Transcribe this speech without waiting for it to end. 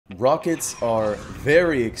Rockets are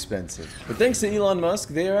very expensive, but thanks to Elon Musk,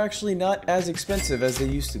 they are actually not as expensive as they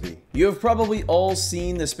used to be. You have probably all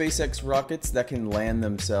seen the SpaceX rockets that can land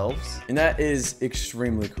themselves, and that is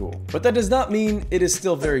extremely cool. But that does not mean it is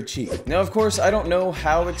still very cheap. Now, of course, I don't know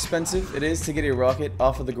how expensive it is to get a rocket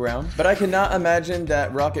off of the ground, but I cannot imagine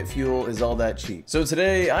that rocket fuel is all that cheap. So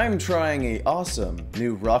today, I'm trying a awesome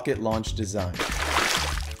new rocket launch design.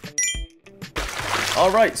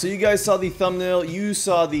 Alright, so you guys saw the thumbnail, you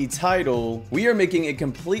saw the title. We are making a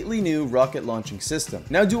completely new rocket launching system.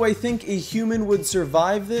 Now, do I think a human would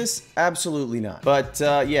survive this? Absolutely not. But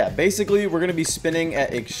yeah, basically we're gonna be spinning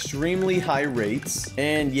at extremely high rates.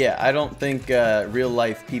 And yeah, I don't think real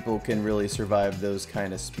life people can really survive those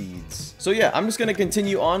kind of speeds. So yeah, I'm just gonna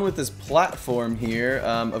continue on with this platform here.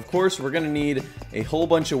 Of course, we're gonna need a whole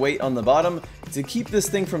bunch of weight on the bottom to keep this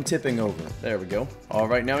thing from tipping over. There we go.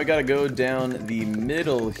 Alright, now we gotta go down the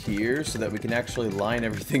middle here so that we can actually line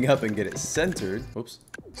everything up and get it centered. Oops.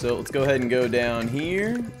 So let's go ahead and go down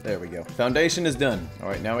here. There we go. Foundation is done.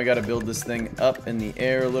 Alright, now we gotta build this thing up in the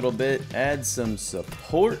air a little bit. Add some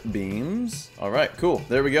support beams. Alright, cool.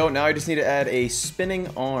 There we go. Now I just need to add a spinning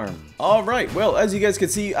arm. Alright, well, as you guys can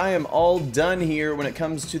see, I am all done here when it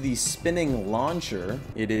comes to the spinning launcher.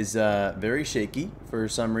 It is very shaky for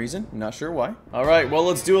some reason. I'm not sure why. Alright, well,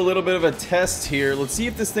 let's do a little bit of a test here. Let's see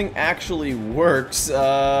if this thing actually works.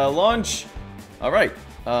 Launch. Alright.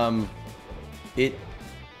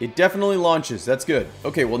 It definitely launches. That's good.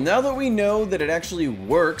 Okay, well, now that we know that it actually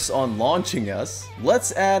works on launching us,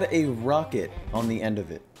 let's add a rocket on the end of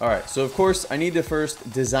it. Alright, so of course, I need to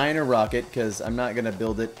first design a rocket because I'm not going to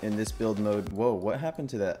build it in this build mode. Whoa, what happened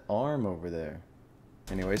to that arm over there?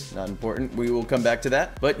 Anyways, not important. We will come back to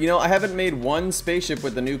that. But, you know, I haven't made one spaceship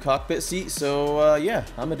with the new cockpit seat, so yeah,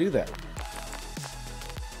 I'm going to do that.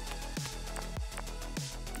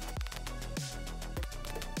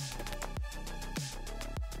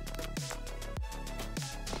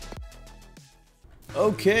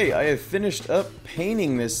 Okay, I have finished up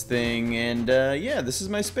painting this thing, and yeah, this is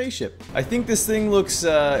my spaceship. I think this thing looks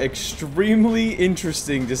extremely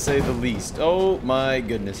interesting, to say the least. Oh my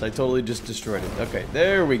goodness, I totally just destroyed it. Okay,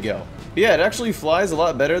 there we go. But yeah, it actually flies a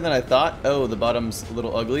lot better than I thought. Oh, the bottom's a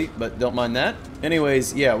little ugly, but don't mind that.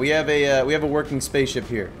 Anyways, yeah, we have a working spaceship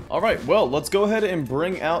here. All right, well, let's go ahead and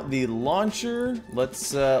bring out the launcher.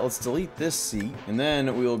 Let's delete this seat, and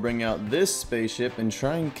then we will bring out this spaceship and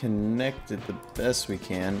try and connect it the best we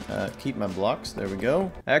can. Keep my blocks. There we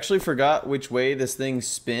go. I actually forgot which way this thing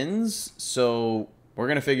spins, so we're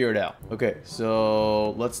gonna figure it out. Okay,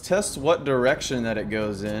 so let's test what direction that it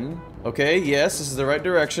goes in. Okay, yes, this is the right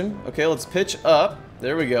direction. Okay, let's pitch up.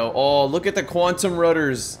 There we go. Oh, look at the quantum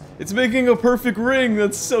rudders. It's making a perfect ring.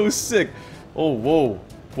 That's so sick. Oh, whoa.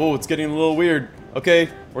 Whoa, it's getting a little weird. Okay,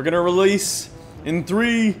 we're gonna release in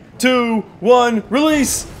 3, 2, 1,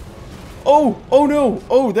 release! Oh, oh no.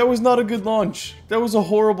 Oh, that was not a good launch. That was a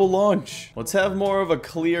horrible launch. Let's have more of a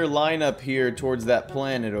clear lineup here towards that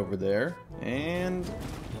planet over there. And,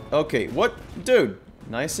 okay, what? Dude,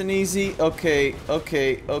 nice and easy. Okay,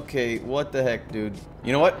 okay, okay. What the heck, dude?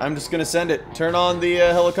 You know what? I'm just gonna send it. Turn on the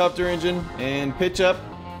helicopter engine and pitch up.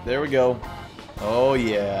 There we go. Oh,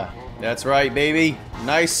 yeah. That's right, baby.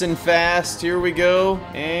 Nice and fast. Here we go.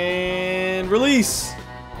 And release.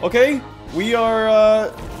 Okay, we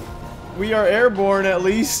are airborne at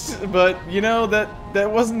least, but you know,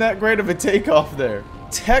 that wasn't that great of a takeoff there.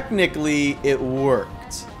 Technically, it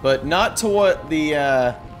worked, but not to what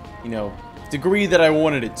the, you know, degree that I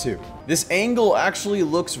wanted it to. This angle actually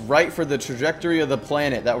looks right for the trajectory of the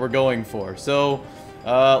planet that we're going for. So,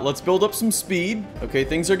 let's build up some speed. Okay,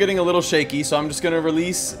 things are getting a little shaky, so I'm just gonna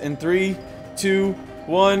release in 3, 2,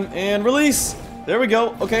 1, and release! There we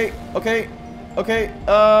go. Okay, okay. Okay,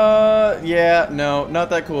 yeah, no, not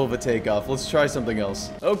that cool of a takeoff. Let's try something else.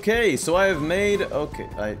 Okay, so I have made, okay,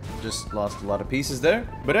 I just lost a lot of pieces there.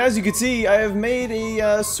 But as you can see, I have made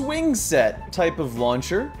a swing set type of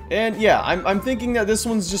launcher. And yeah, I'm thinking that this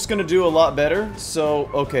one's just gonna do a lot better. So,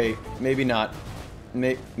 okay, maybe not.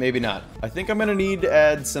 Maybe not. I think I'm gonna need to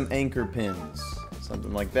add some anchor pins.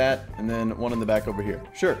 Something like that, and then one in the back over here.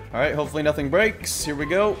 Sure, all right, hopefully nothing breaks. Here we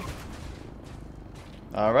go.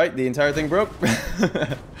 Alright, the entire thing broke.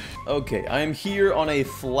 Okay, I'm here on a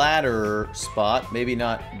flatter spot. Maybe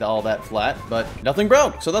not all that flat, but nothing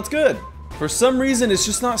broke, so that's good. For some reason, it's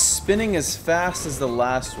just not spinning as fast as the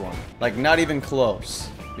last one. Like, not even close.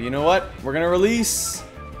 But you know what? We're gonna release,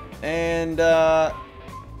 and,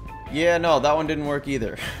 Yeah, no, that one didn't work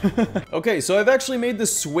either. Okay, so I've actually made the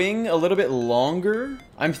swing a little bit longer.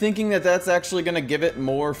 I'm thinking that that's actually gonna give it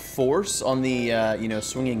more force on the, you know,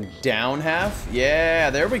 swinging down half. Yeah,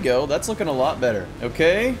 there we go. That's looking a lot better.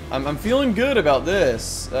 Okay, I'm feeling good about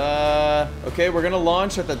this. Okay, we're gonna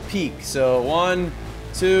launch at the peak. So 1,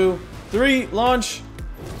 2, 3, launch.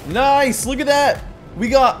 Nice, look at that. We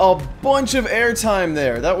got a bunch of airtime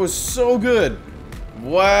there. That was so good.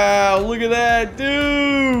 Wow, look at that,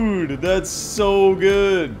 dude! That's so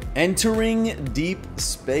good. Entering deep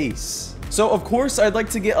space. So, of course, I'd like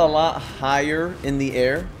to get a lot higher in the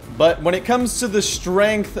air, but when it comes to the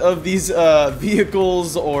strength of these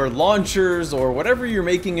vehicles or launchers or whatever you're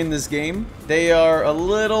making in this game, they are a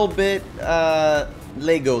little bit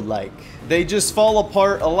Lego-like. They just fall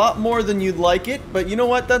apart a lot more than you'd like it, but you know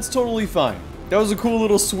what? That's totally fine. That was a cool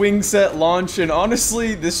little swing set launch, and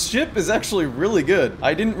honestly, this ship is actually really good.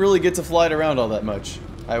 I didn't really get to fly it around all that much.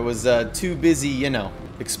 I was too busy, you know,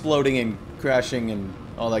 exploding and crashing and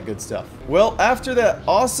all that good stuff. Well, after that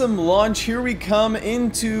awesome launch, here we come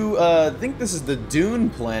into, I think this is the Dune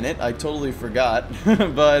planet. I totally forgot,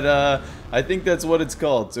 but I think that's what it's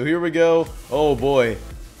called. So here we go. Oh boy.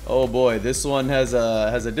 Oh boy, this one has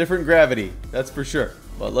a different gravity, that's for sure.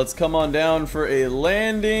 But let's come on down for a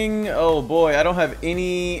landing. Oh boy, I don't have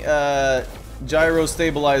any gyro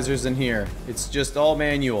stabilizers in here. It's just all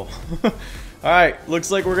manual. Alright,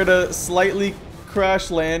 looks like we're gonna slightly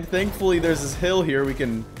crash land. Thankfully there's this hill here we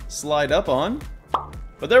can slide up on.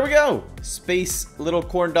 But there we go! Space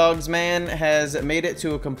LittleCornDogs man has made it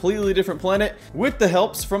to a completely different planet with the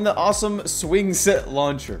helps from the awesome swing set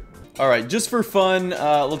launcher. Alright, just for fun,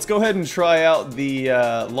 let's go ahead and try out the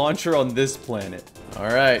launcher on this planet.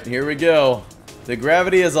 Alright, here we go. The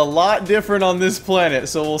gravity is a lot different on this planet,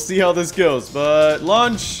 so we'll see how this goes. But,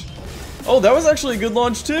 launch! Oh, that was actually a good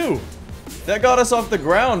launch too! That got us off the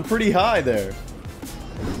ground pretty high there.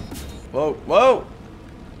 Whoa, whoa!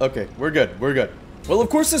 Okay, we're good, we're good. Well,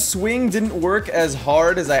 of course, the swing didn't work as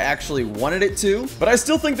hard as I actually wanted it to, but I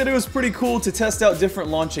still think that it was pretty cool to test out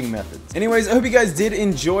different launching methods. Anyways, I hope you guys did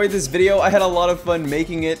enjoy this video. I had a lot of fun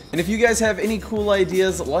making it, and if you guys have any cool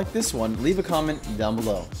ideas like this one, leave a comment down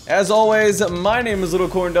below. As always, my name is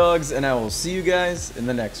LittleCornDogs, and I will see you guys in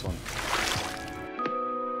the next one.